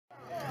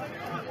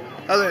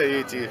Hello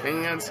YouTube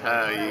fans,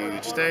 how are you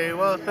today?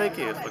 Well, thank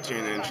you for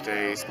tuning in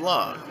today's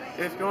vlog.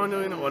 If you're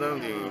wondering what I'm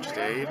doing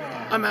today,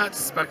 I'm at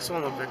Special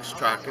Olympics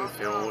track and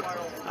field,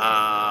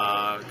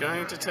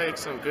 going to take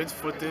some good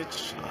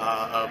footage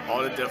of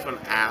all the different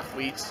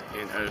athletes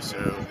and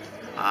also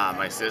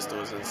my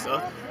sisters and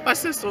stuff. My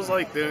sisters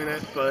like doing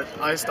it, but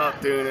I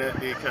stopped doing it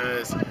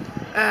because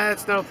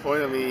it's no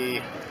point of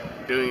me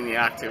doing the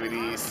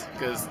activities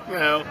because, you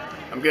know,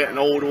 I'm getting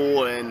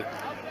older and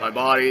my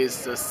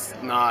body's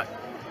just not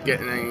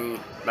getting any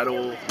better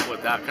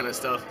with that kind of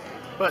stuff.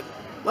 But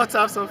let's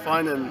have some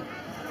fun and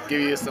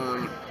give you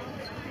some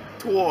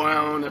tour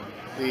around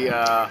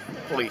the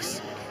police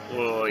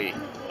where we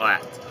are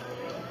at.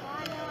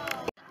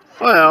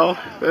 Well,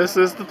 this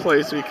is the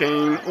place we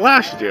came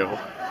last year,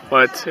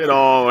 but it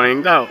all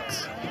rained out.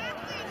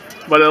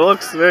 But it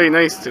looks very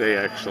nice today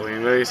actually,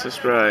 I'm very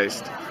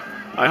surprised.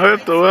 I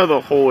hope the weather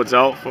holds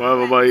out for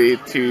everybody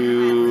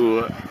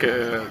to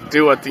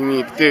do what they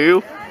need to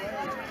do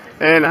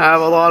and have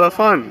a lot of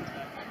fun.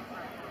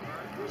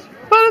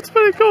 But it's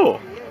pretty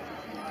cool.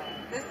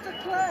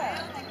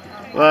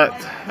 But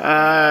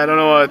I don't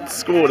know what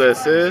school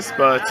this is,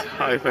 but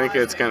I think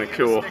it's kind of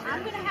cool.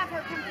 I'm gonna have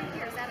her come through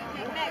here. Is that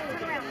okay? Meg,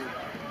 turn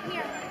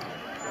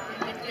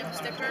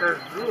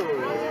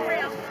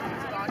around.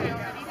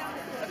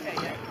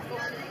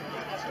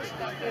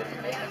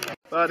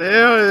 But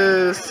here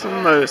is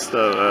most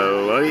of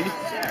everybody,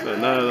 but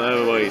none of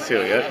everybody's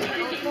here yet.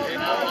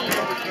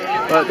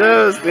 But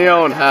there's the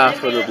own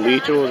half of the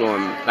bleachers on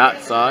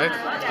that side.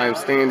 I'm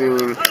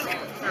standing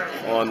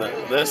on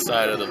this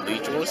side of the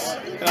bleachers,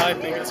 and I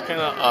think it's kind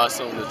of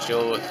awesome to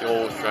chill with your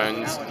old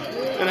friends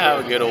and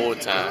have a good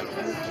old time.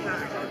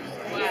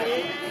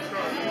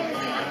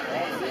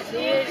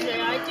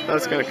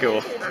 That's kind of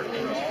cool.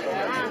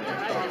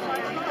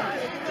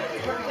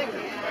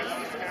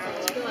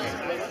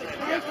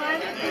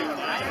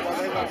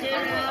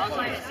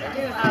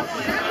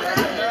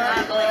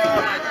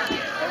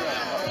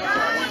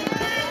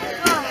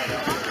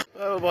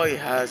 Everybody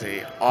has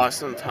an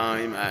awesome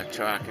time at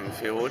track and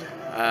field.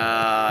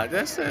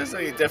 This is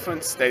a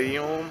different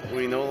stadium.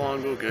 We no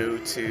longer go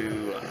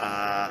to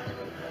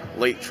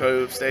Lake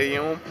Trove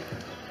Stadium.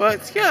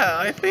 But yeah,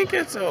 I think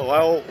it's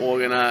well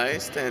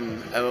organized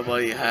and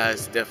everybody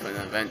has different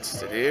events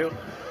to do.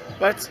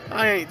 But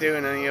I ain't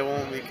doing any of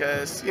them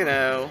because, you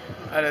know,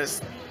 I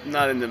just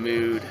not in the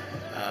mood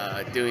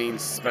doing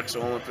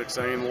Special Olympics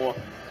anymore.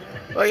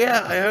 But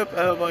yeah, I hope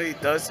everybody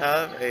does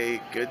have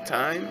a good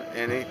time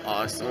and an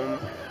awesome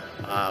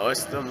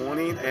rest of the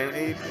morning and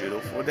a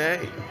beautiful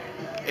day.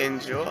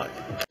 Enjoy.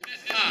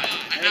 This time,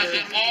 I ask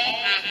that all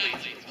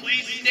athletes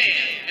please stand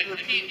and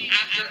repeat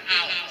after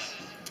Alex.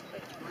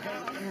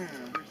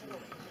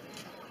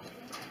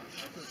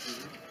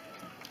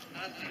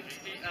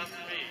 Repeat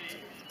after me.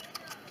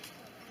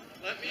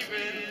 Let me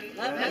win.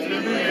 Let me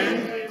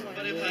win.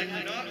 But if I do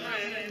not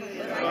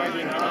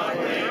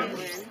win,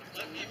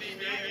 let me be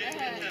brave and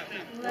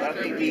content. Let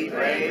me be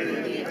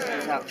brave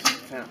and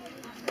content.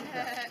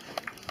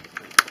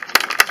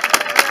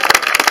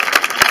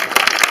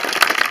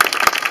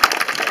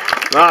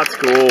 That's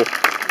cool. At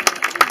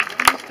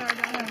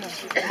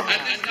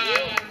this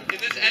time, in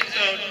this end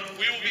zone,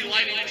 we will be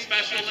lighting a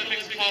Special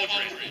Olympics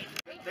cauldron.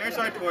 There's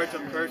our torch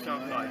of personal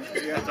fun.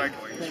 That's our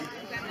torch.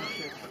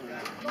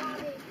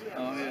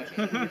 Oh yeah.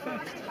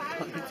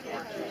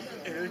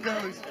 Here it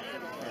goes.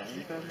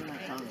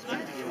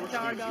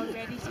 Start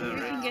already, so we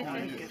can get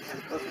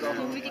Let's go.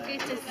 when we get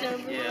to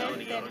silver. Yeah, I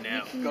wanna go then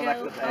now. we can Go back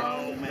to go bed.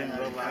 home and I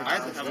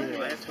have to have a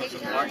plan for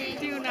some party.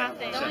 do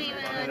nothing. Don't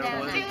even do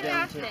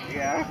nothing.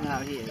 Yeah? No,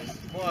 he is.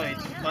 Boy,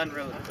 it's fun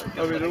really. I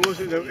mean, there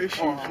wasn't no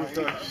issues with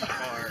us.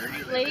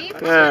 Sleep.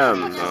 Yeah, Just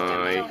do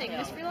nice. nothing.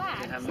 Just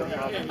relax. have no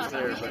problems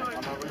there, but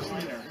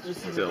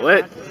Is it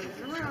lit?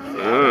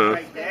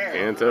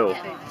 Can't tell.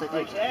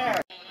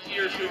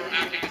 Volunteers who are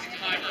acting as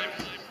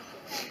timers,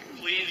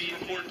 please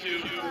report to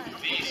the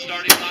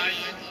starting line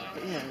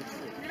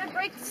You're gonna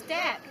break the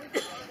stack. and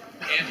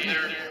the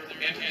other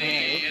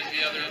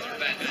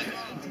interventions.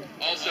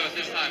 Also, at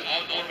this time,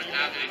 all Norman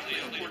athletes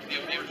please report to the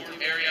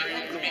important area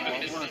to be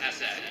witnessed in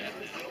SA.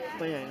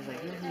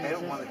 they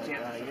don't want a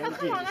chance. Oh,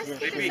 come on, let's They'd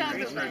get be some.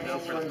 increasing our bill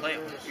for the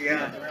playoffs.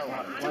 Yeah.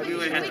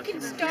 We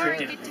can start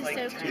and get to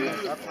soak too.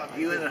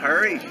 You in a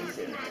hurry?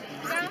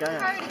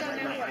 Don't hurry, go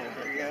nowhere.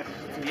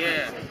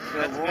 Yeah.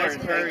 That's nice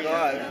hurry.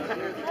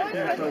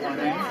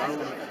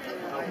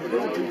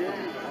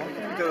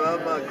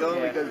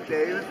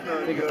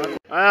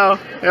 Well,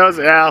 there was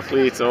the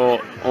athletes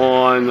all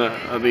on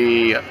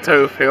the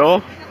turf hill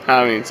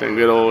having some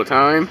good old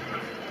time.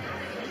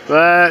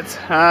 But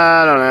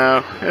I don't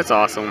know, it's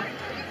awesome.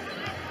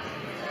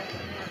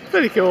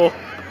 Pretty cool.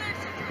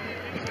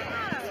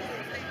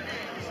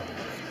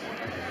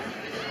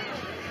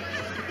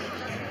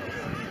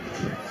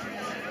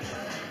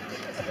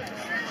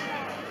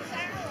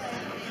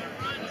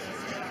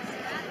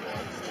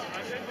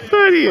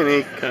 Pretty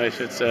unique, I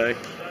should say.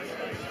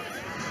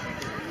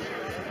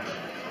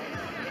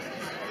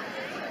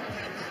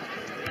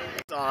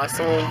 It's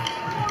awesome.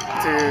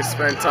 to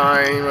spend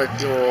time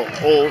with your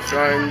old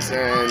friends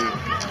and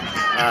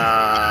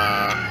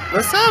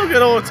let's have a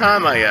good old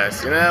time, I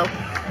guess, you know?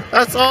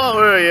 That's all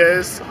it really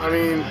is. I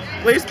mean,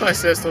 at least my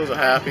sisters are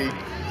happy.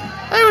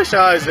 I wish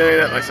I was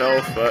doing it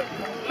myself, but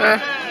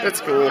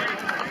it's cool.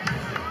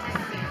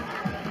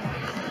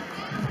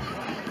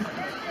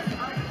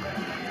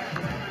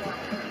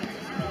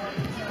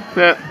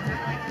 Yeah.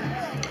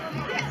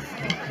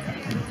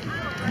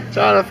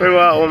 Trying to figure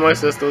out what my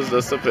sisters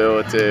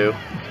disappeared to.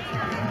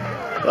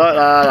 But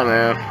I don't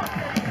know.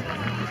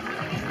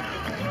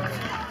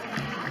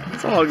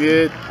 It's all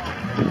good.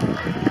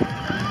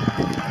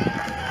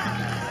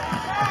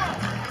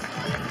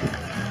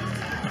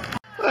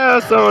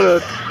 Some of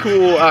the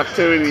cool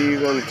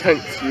activities and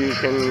tents you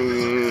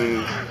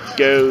can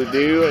go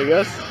do, I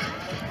guess.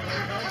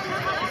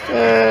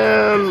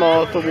 And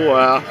multiple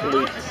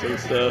athletes and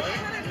stuff.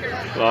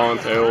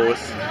 Volunteers.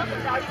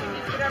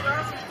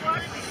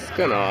 It's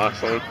kinda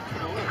awesome.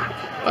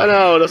 I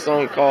know this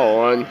don't call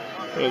one.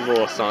 There's a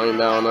little sign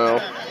down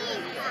there.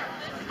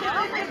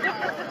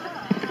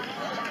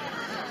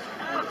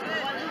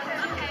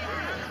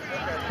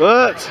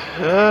 But,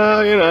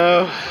 you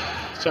know,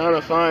 trying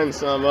to find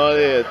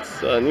somebody,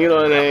 it's a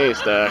needle in a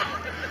haystack.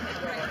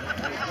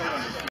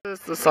 This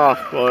is the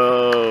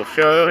softball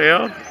show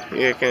here.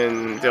 You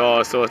can do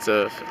all sorts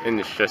of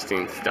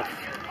interesting stuff.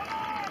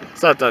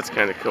 So that's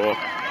kind of cool.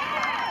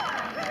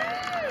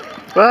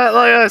 But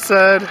like I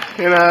said,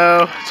 you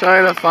know,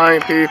 trying to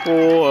find people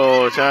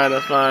or trying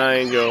to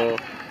find your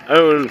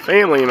own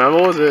family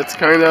members, it's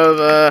kind of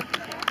a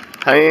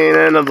pain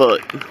in the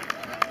butt.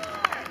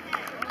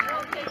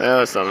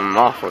 There's some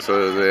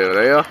officers over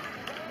there.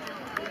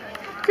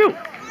 Cool.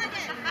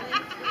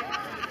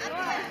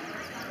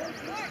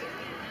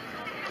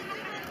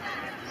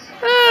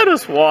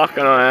 Just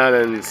walking around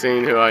and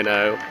seeing who I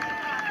know.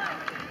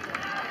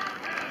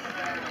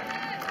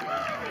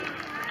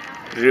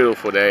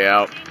 Beautiful day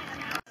out.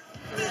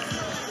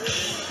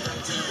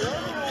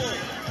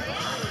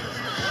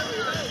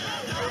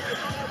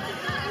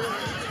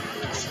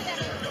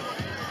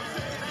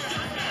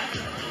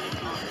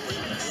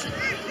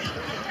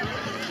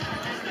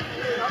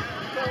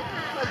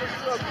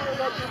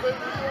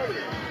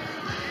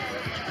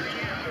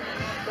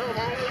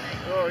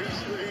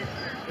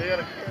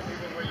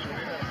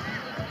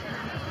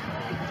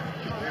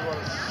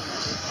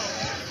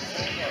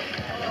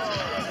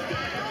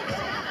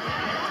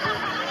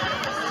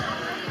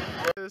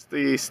 This is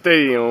the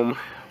stadium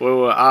where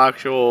we're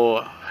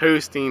actually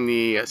hosting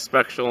the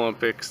Special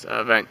Olympics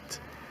event.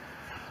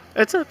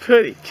 It's a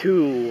pretty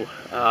cool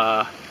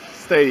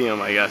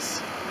stadium, I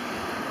guess.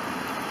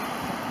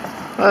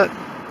 But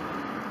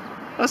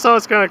I thought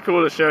it's kind of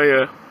cool to show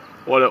you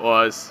what it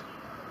was.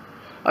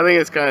 I think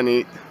it's kind of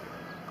neat.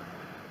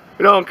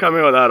 We don't come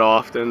here that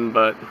often,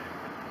 but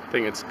I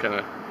think it's kind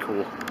of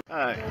cool.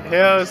 Alright,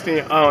 here's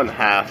the own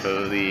half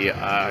of the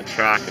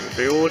track and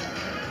field.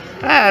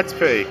 That's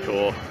pretty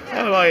cool.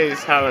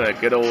 Everybody's having a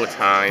good old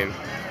time.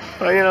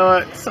 But you know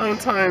what,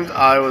 sometimes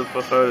I would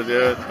prefer to do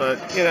it,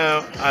 but you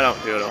know, I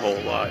don't do it a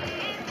whole lot.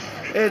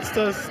 It's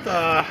just,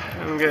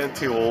 I'm getting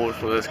too old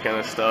for this kind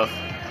of stuff.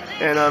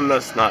 And I'm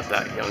just not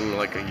that young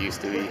like I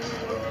used to be.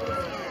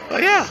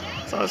 But yeah,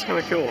 so it's kind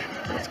of cool.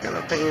 It's kind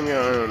of painting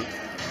your own.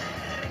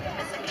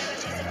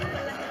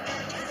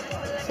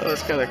 So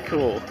it's kind of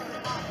cool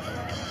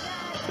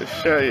to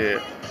show you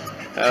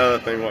how the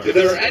thing works. If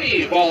there are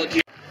any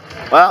volunteers.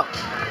 Well,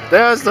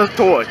 there's the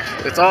torch.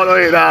 It's all the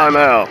way down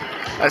now.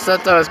 I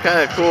thought that was kind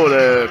of cool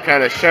to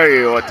kind of show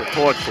you what the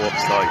torch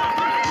looks like.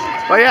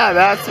 But yeah,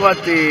 that's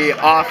what the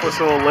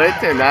officer lit,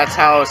 and that's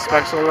how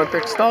Special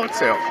Olympics starts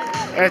here.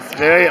 It's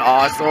very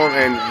awesome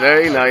and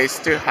very nice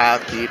to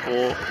have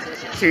people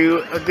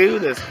to do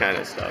this kind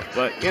of stuff.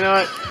 But you know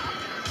what?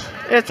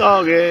 It's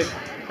all good.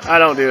 I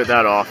don't do it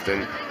that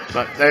often.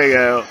 But there you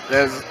go.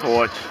 There's the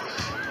torch.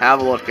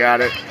 Have a look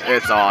at it.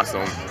 It's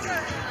awesome.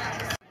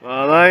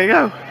 Well, there you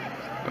go.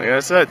 Like I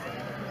said,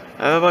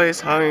 everybody's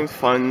having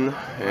fun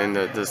and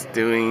just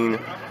doing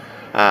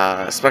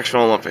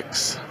Special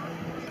Olympics.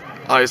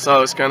 I thought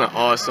it was kind of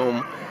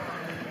awesome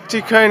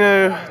to kind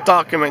of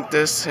document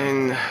this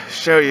and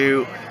show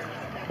you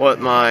what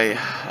my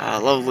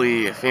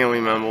lovely family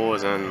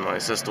members and my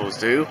sisters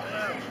do.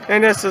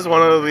 And this is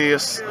one of the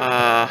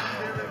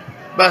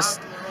best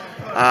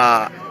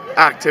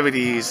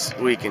activities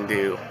we can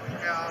do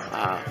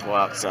for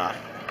outside.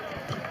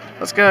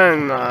 Let's go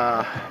and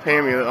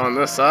pan me on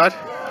this side.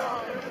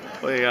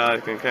 So you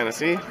guys can kind of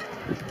see.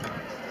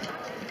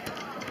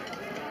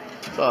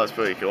 So that's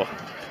pretty cool.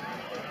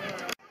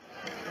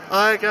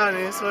 I got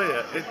news for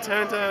you. It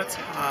turned out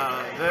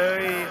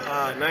very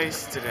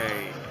nice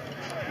today.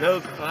 No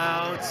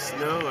clouds,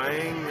 no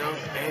rain, no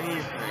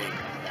anything.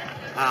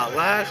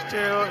 Last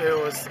year it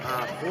was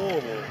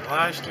horrible.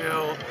 Last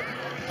year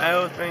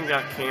everything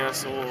got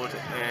canceled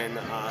and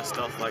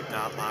stuff like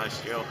that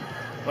last year.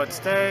 But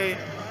today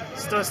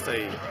it's just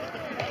a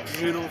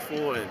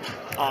beautiful and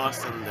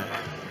awesome day.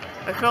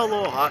 I felt a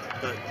little hot,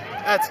 but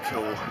that's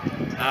cool.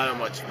 I don't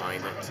much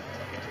mind it.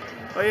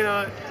 But you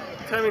know what?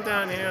 coming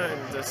down here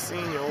and just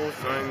seeing your old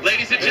friends.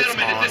 Ladies and it's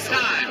gentlemen, at this awesome.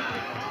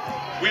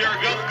 time, we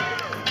are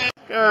going.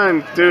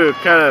 Going to do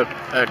kind of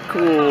a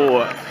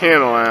cool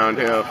panel around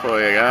here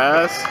for you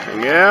guys.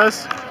 And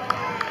yes,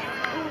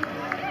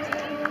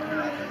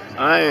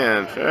 I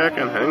am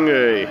freaking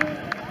hungry.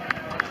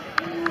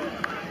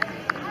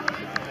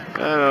 I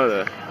don't know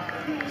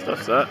the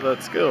stuff's up.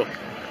 Let's go.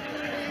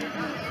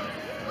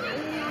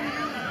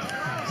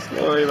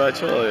 Slowly by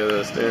slowly,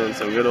 just doing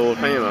some good old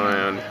panel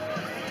around.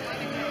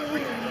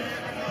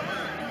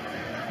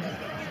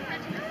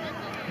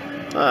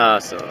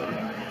 Awesome.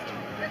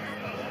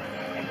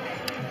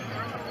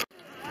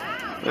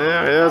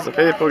 Yeah, there's the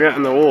people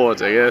getting the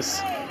awards, I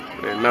guess.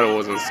 And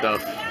medals and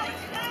stuff.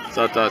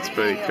 So that's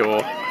pretty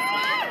cool.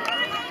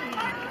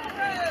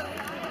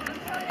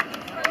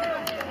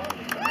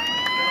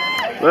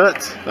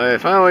 But I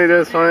finally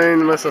did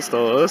find Mr.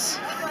 Stars.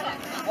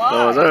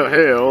 I was out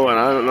here and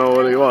I don't know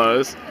what he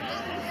was.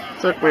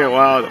 Took me a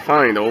while to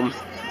find him.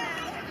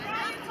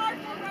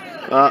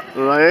 But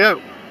there you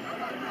go.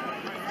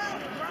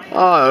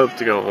 I hope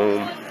to go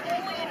home.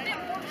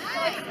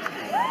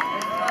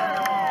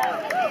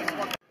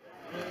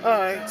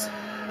 Alright,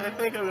 I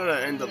think I'm gonna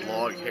end the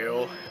vlog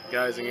here,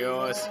 guys and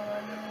girls.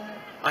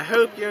 I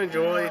hope you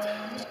enjoyed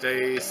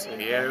today's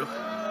video.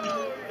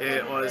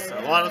 It was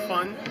a lot of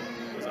fun.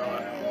 There's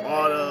a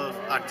lot of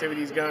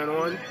activities going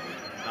on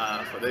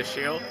for this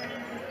show.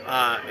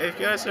 If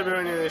you guys are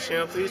new to this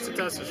channel, please hit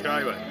that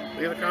subscribe button.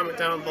 Leave a comment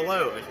down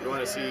below if you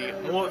want to see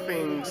more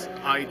things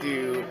I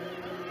do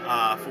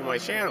for my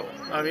channel.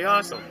 That'd be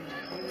awesome.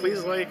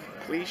 Please like,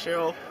 please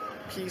share.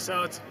 Peace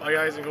out, bye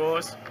guys and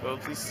girls. Well,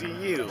 please see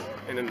you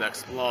in the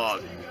next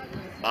vlog.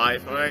 Bye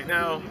for right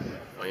now.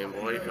 I am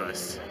Boy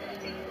Chris.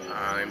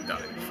 I'm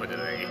done for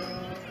today.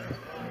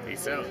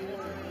 Peace out.